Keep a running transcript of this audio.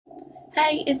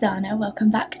Hey, it's Zana.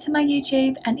 Welcome back to my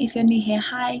YouTube, and if you're new here,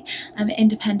 hi, I'm an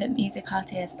independent music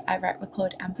artist. I write,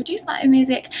 record and produce my own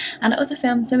music, and I also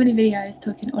film so many videos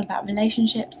talking all about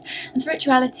relationships and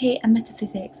spirituality and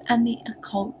metaphysics and the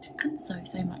occult and so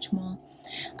much more.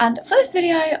 And for this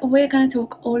video we're going to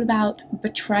talk all about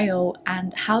betrayal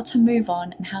and how to move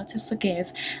on and how to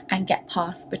forgive and get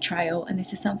past betrayal. And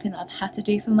this is something that I've had to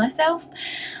do for myself,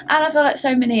 and I feel like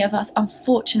so many of us,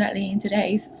 unfortunately, in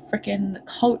today's freaking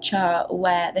culture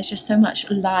where there's just so much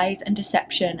lies and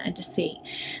deception and deceit,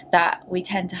 that we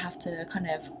tend to have to kind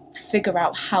of figure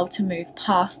out how to move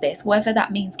past this, whether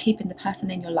that means keeping the person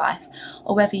in your life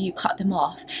or whether you cut them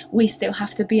off. We still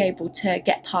have to be able to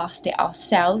get past it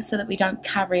ourselves so that we don't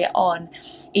carry it on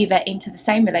either into the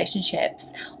same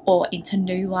relationships or into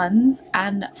new ones.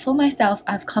 And for myself,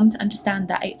 I've come to understand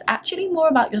that it's actually more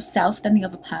about yourself than the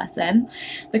other person,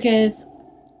 because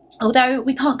although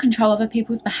we can't control other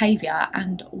people's behaviour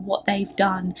and what they've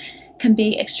done can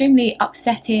be extremely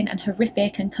upsetting and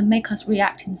horrific and can make us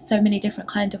react in so many different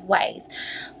kinds of ways,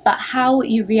 but how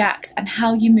you react and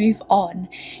how you move on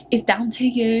is down to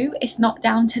you. It's not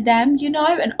down to them, you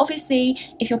know. And obviously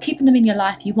if you're keeping them in your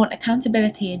life, you want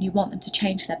accountability and you want them to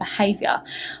change their behaviour,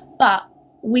 but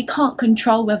we can't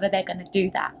control whether they're going to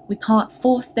do that. We can't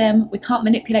force them, we can't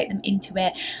manipulate them into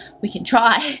it. We can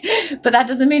try, but that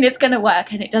doesn't mean it's going to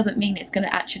work, and it doesn't mean it's going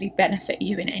to actually benefit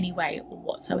you in any way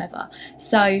whatsoever.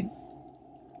 So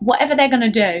whatever they're going to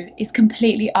do is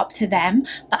completely up to them,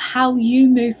 but how you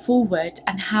move forward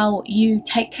and how you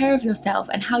take care of yourself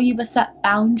and how you assert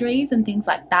boundaries and things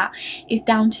like that is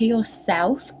down to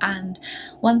yourself. And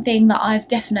one thing that I've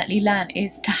definitely learned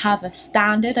is to have a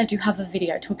standard. I do have a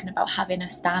video talking about having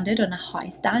a standard and a high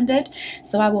standard,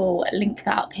 so I will link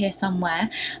that up here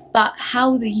somewhere. But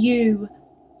how you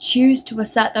choose to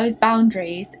assert those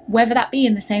boundaries, whether that be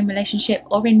in the same relationship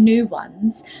or in new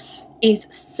ones, is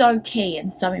so key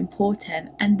and so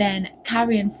important. And then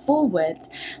carrying forward,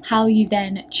 how you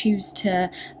then choose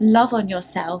to love on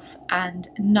yourself and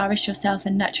nourish yourself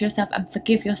and nurture yourself and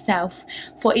forgive yourself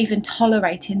for even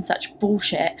tolerating such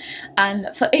bullshit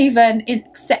and for even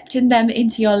accepting them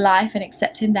into your life and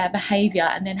accepting their behaviour,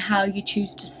 and then how you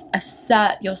choose to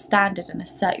assert your standard and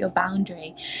assert your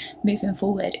boundary moving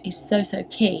forward is so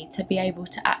key to be able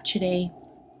to actually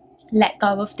let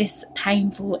go of this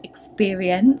painful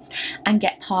experience and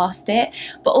get past it.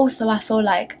 But also I feel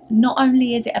like not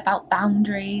only is it about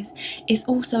boundaries, it's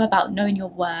also about knowing your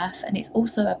worth, and it's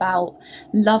also about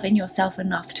loving yourself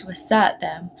enough to assert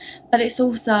them, but it's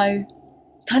also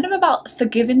kind of about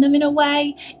forgiving them in a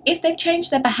way. If they've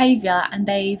changed their behavior and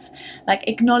they've like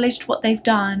acknowledged what they've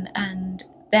done and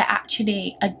they're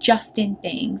actually adjusting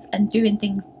things and doing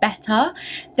things better,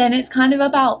 then it's kind of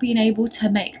about being able to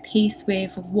make peace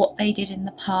with what they did in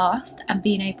the past and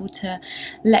being able to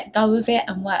let go of it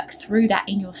and work through that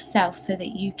in yourself so that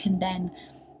you can then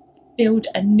build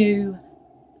a new,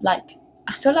 like,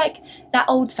 I feel like that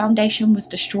old foundation was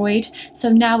destroyed, so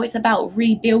now it's about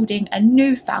rebuilding a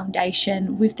new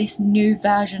foundation with this new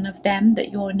version of them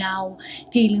that you're now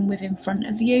dealing with in front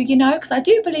of you, you know. Because I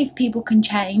do believe people can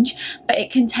change, but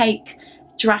it can take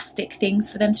drastic things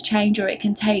for them to change, or it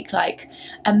can take like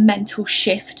a mental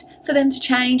shift for them to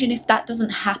change. And if that doesn't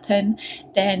happen,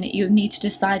 then you need to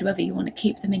decide whether you want to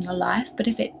keep them in your life. But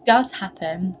if it does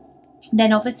happen,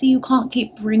 then obviously you can't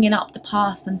keep bringing up the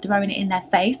past and throwing it in their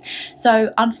face.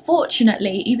 So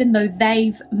unfortunately, even though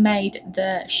they've made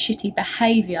the shitty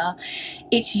behaviour,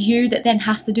 it's you that then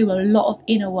has to do a lot of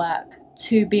inner work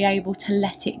to be able to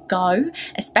let it go,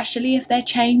 especially if they're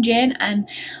changing. And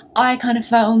I kind of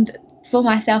found, for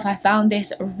myself, I found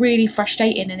this really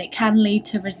frustrating, and it can lead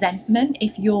to resentment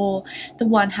if you're the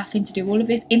one having to do all of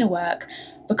this inner work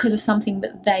because of something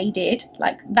that they did.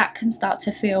 Like, that can start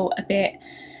to feel a bit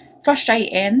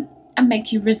frustrating and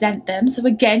make you resent them. So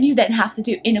again, you then have to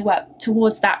do inner work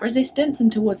towards that resistance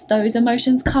and towards those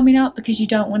emotions coming up, because you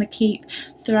don't want to keep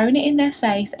throwing it in their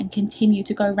face and continue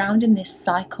to go around in this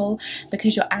cycle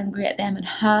because you're angry at them and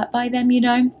hurt by them, you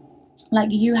know. Like,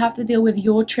 you have to deal with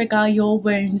your trigger, your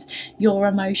wounds, your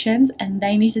emotions, and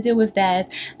they need to deal with theirs,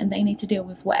 and they need to deal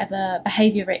with whatever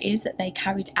behaviour it is that they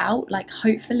carried out. Like,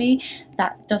 hopefully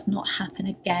that does not happen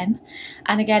again.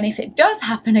 And again, if it does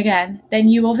happen again, then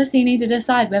you obviously need to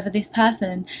decide whether this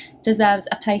person deserves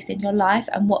a place in your life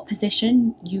and what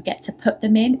position you get to put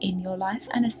them in your life,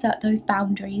 and assert those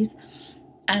boundaries.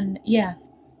 And yeah,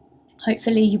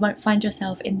 Hopefully you won't find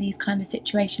yourself in these kind of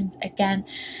situations again.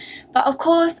 But of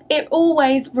course, it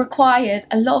always requires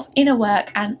a lot of inner work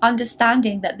and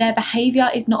understanding that their behaviour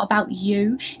is not about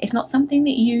you. It's not something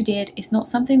that you did. It's not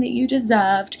something that you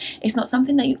deserved. It's not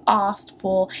something that you asked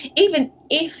for. Even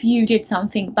if you did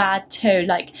something bad too,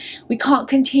 like, we can't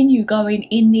continue going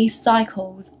in these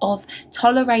cycles of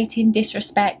tolerating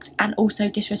disrespect and also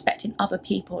disrespecting other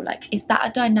people. Like, is that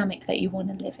a dynamic that you want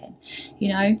to live in, you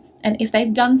know? And if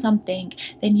they've done something,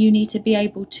 then you need to be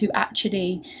able to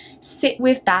actually sit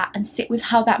with that and sit with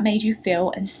how that made you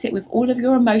feel and sit with all of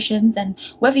your emotions, and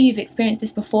whether you've experienced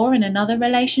this before in another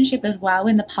relationship as well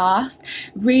in the past,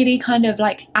 really kind of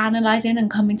like analysing and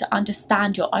coming to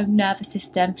understand your own nervous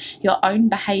system, your own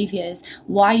behaviours,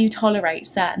 why you tolerate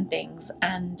certain things,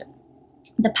 and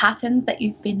the patterns that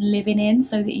you've been living in,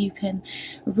 so that you can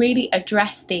really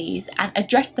address these and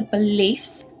address the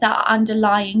beliefs that are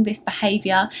underlying this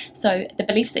behaviour. So the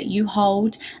beliefs that you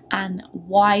hold, and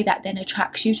why that then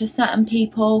attracts you to certain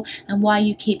people, and why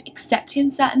you keep accepting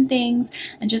certain things,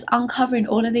 and just uncovering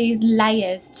all of these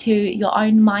layers to your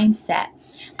own mindset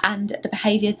and the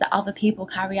behaviours that other people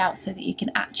carry out, so that you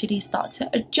can actually start to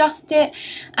adjust it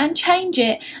and change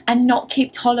it and not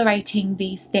keep tolerating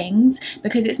these things,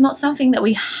 because it's not something that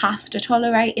we have to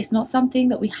tolerate. It's not something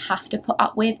that we have to put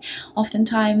up with.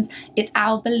 Oftentimes it's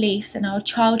our beliefs and our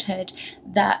childhood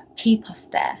that keep us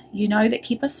there, you know, that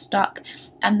keep us stuck,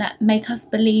 and that make us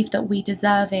believe that we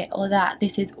deserve it, or that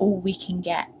this is all we can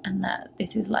get, and that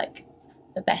this is like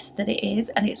the best that it is.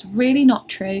 And it's really not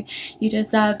true. You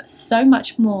deserve so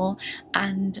much more,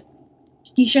 and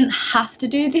you shouldn't have to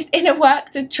do this inner work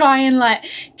to try and like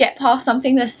get past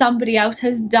something that somebody else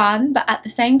has done. But at the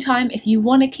same time, if you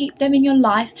want to keep them in your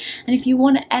life, and if you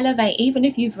want to elevate, even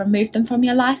if you've removed them from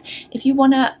your life, if you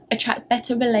want to attract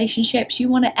better relationships, you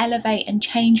want to elevate and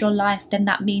change your life, then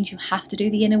that means you have to do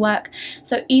the inner work.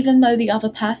 So even though the other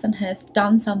person has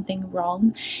done something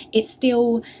wrong, it's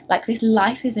still like, this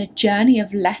life is a journey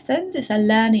of lessons. It's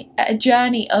a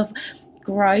journey of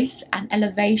growth and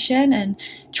elevation, and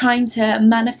trying to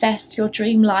manifest your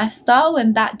dream lifestyle.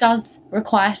 And that does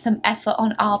require some effort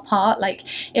on our part. Like,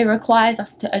 it requires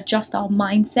us to adjust our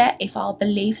mindset if our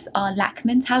beliefs are lack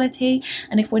mentality,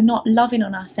 and if we're not loving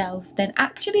on ourselves, then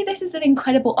actually this is an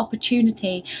incredible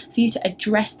opportunity for you to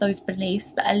address those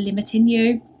beliefs that are limiting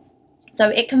you. So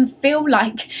it can feel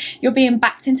like you're being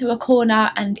backed into a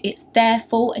corner and it's their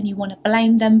fault, and you want to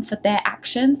blame them for their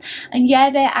actions. And yeah,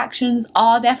 their actions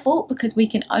are their fault, because we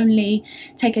can only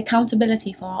take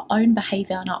accountability for our own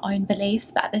behaviour and our own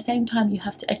beliefs. But at the same time, you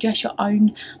have to address your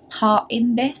own part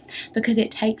in this, because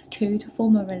it takes two to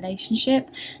form a relationship.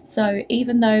 So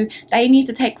even though they need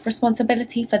to take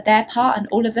responsibility for their part and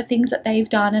all of the things that they've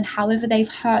done, and however they've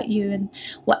hurt you, and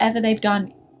whatever they've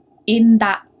done in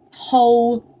that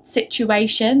whole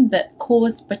situation that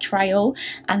caused betrayal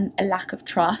and a lack of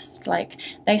trust, like,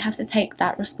 they have to take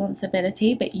that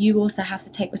responsibility. But you also have to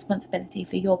take responsibility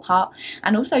for your part,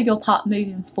 and also your part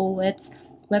moving forwards,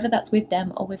 whether that's with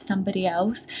them or with somebody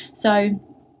else. So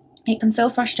it can feel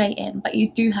frustrating, but you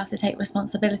do have to take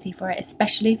responsibility for it,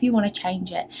 especially if you want to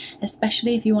change it,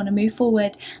 especially if you want to move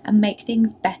forward and make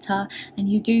things better. And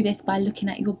you do this by looking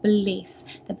at your beliefs,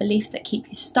 the beliefs that keep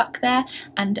you stuck there,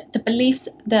 and the beliefs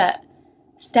that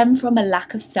stem from a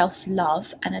lack of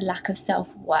self-love and a lack of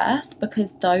self-worth,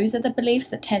 because those are the beliefs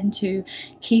that tend to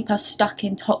keep us stuck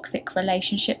in toxic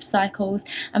relationship cycles,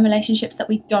 and relationships that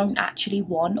we don't actually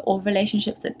want, or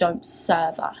relationships that don't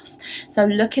serve us. So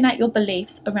looking at your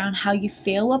beliefs around how you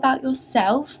feel about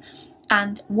yourself,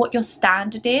 and what your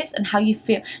standard is, and how you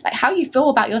feel, like how you feel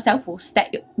about yourself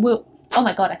will oh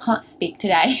my god, I can't speak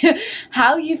today.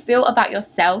 How you feel about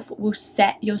yourself will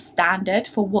set your standard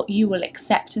for what you will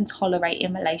accept and tolerate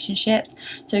in relationships.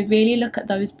 So really look at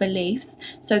those beliefs,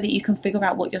 so that you can figure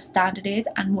out what your standard is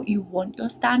and what you want your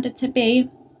standard to be,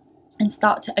 and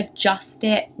start to adjust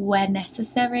it where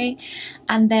necessary.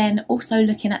 And then also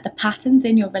looking at the patterns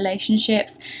in your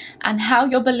relationships, and how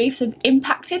your beliefs have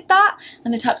impacted that,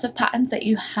 and the types of patterns that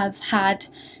you have had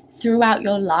throughout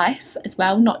your life as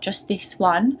well, not just this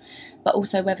one, but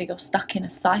also whether you're stuck in a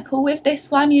cycle with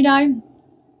this one, you know.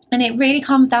 And it really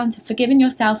comes down to forgiving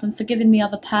yourself and forgiving the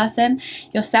other person.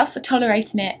 Yourself for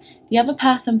tolerating it, the other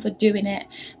person for doing it.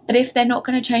 But if they're not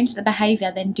going to change the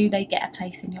behaviour, then do they get a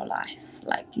place in your life?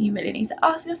 Like, you really need to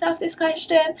ask yourself this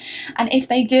question. And if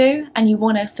they do, and you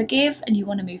want to forgive and you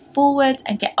want to move forward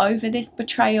and get over this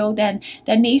betrayal, then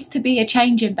there needs to be a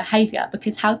change in behaviour,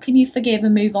 because how can you forgive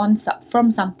and move on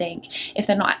from something if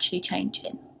they're not actually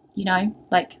changing? You know,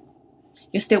 like,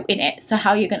 you're still in it, so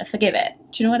how are you going to forgive it?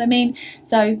 Do you know what I mean?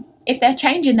 So if they're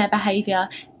changing their behaviour,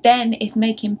 then it's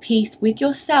making peace with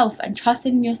yourself and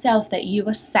trusting in yourself that you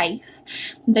are safe,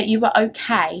 that you are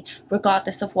okay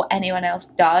regardless of what anyone else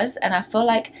does. And I feel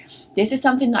like this is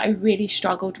something that I really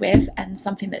struggled with, and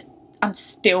something that I'm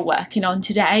still working on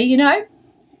today, you know.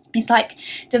 It's like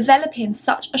developing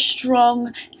such a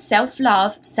strong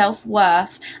self-love,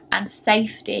 self-worth and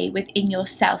safety within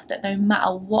yourself that no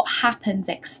matter what happens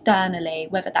externally,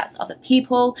 whether that's other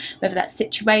people, whether that's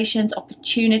situations,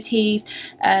 opportunities,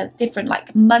 different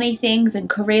like money things and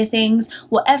career things,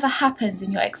 whatever happens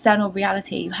in your external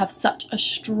reality, you have such a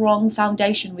strong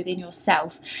foundation within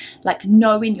yourself, like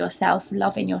knowing yourself,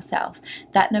 loving yourself,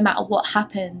 that no matter what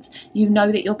happens, you know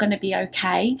that you're going to be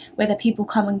okay, whether people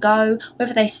come and go,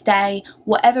 whether they stay,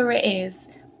 whatever it is,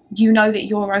 you know that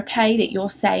you're okay, that you're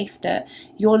safe, that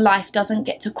your life doesn't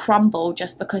get to crumble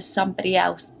just because somebody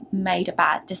else made a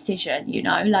bad decision, you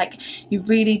know. Like, you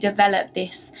really develop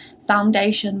this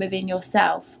foundation within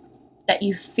yourself that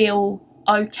you feel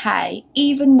okay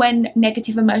even when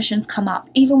negative emotions come up,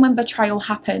 even when betrayal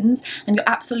happens and you're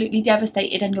absolutely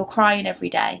devastated and you're crying every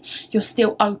day, you're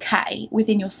still okay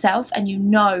within yourself, and you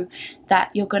know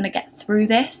that you're going to get through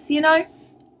this, you know.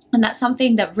 And that's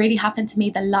something that really happened to me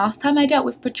the last time I dealt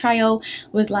with betrayal.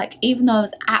 Was like, even though I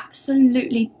was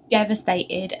absolutely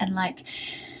devastated and like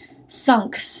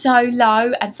sunk so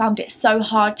low and found it so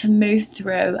hard to move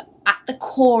through, at the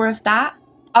core of that,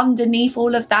 underneath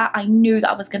all of that, I knew that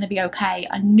I was going to be okay.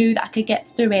 I knew that I could get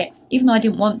through it, even though I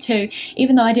didn't want to,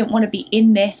 even though I didn't want to be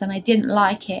in this and I didn't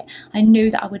like it. I knew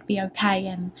that I would be okay,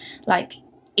 and like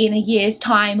in a year's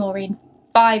time or in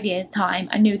 5 years time,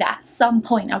 I knew that at some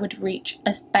point I would reach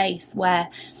a space where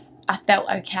I felt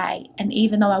okay. And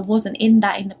even though I wasn't in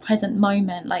that in the present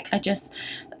moment, like I just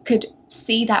could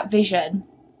see that vision,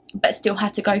 but still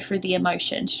had to go through the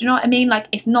emotions. Do you know what I mean? Like,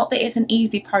 it's not that it's an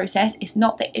easy process, it's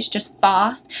not that it's just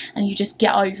fast and you just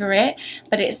get over it,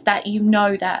 but it's that you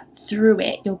know that through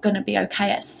it you're gonna be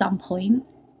okay at some point.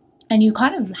 And you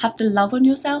kind of have to love on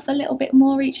yourself a little bit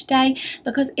more each day,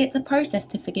 because it's a process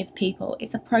to forgive people.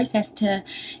 It's a process to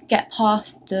get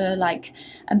past the like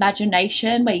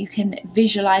imagination where you can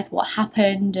visualize what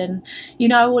happened, and you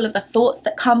know, all of the thoughts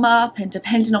that come up, and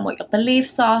depending on what your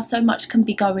beliefs are, so much can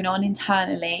be going on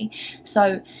internally.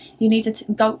 So you need to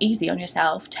go easy on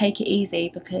yourself, take it easy,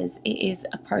 because it is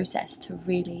a process to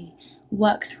really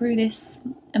work through this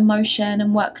emotion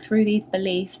and work through these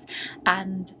beliefs.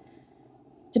 And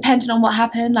depending on what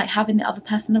happened, like having the other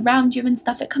person around you and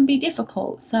stuff, it can be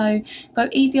difficult. So go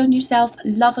easy on yourself,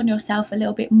 love on yourself a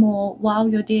little bit more while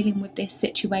you're dealing with this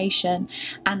situation,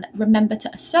 and remember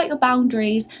to assert your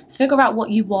boundaries, figure out what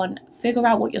you want, figure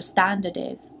out what your standard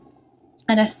is,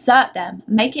 and assert them.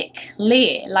 Make it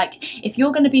clear. Like, if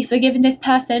you're going to be forgiving this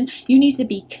person, you need to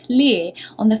be clear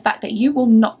on the fact that you will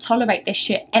not tolerate this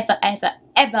shit ever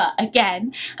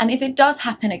again. And if it does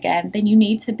happen again, then you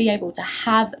need to be able to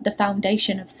have the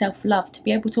foundation of self-love to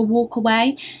be able to walk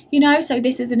away, you know. So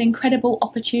this is an incredible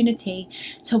opportunity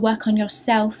to work on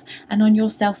yourself and on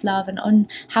your self-love and on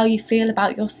how you feel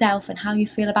about yourself and how you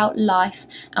feel about life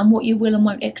and what you will and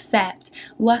won't accept,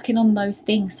 working on those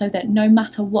things, so that no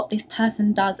matter what this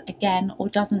person does again or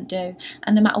doesn't do,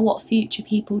 and no matter what future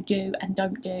people do and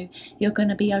don't do, you're going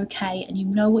to be okay, and you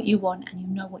know what you want and you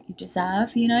know what you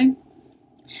deserve, you know.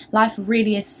 Life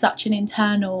really is such an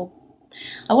internal,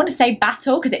 I want to say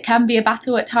battle, because it can be a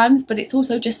battle at times, but it's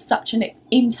also just such an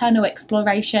internal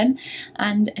exploration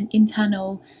and an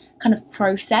internal kind of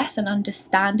process and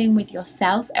understanding with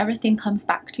yourself. Everything comes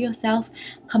back to yourself,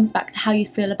 comes back to how you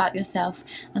feel about yourself,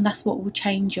 and that's what will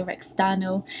change your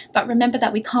external. But remember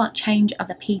that we can't change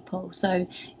other people, so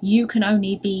you can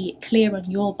only be clear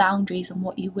on your boundaries and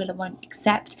what you will and won't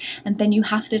accept, and then you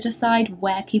have to decide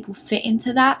where people fit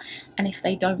into that and if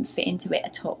they don't fit into it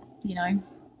at all, you know.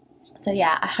 So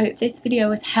yeah, I hope this video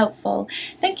was helpful.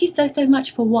 Thank you so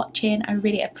much for watching. I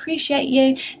really appreciate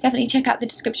you. Definitely check out the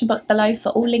description box below for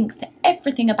all links to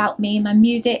everything about me, my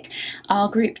music, our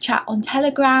group chat on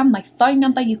Telegram, my phone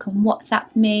number, you can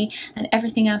WhatsApp me, and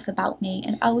everything else about me.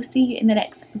 And I will see you in the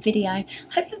next video.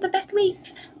 Hope you have the best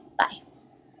week. Bye.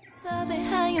 Love it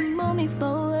how you move me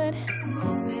forward.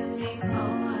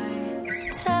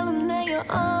 Tell them that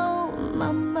you're on.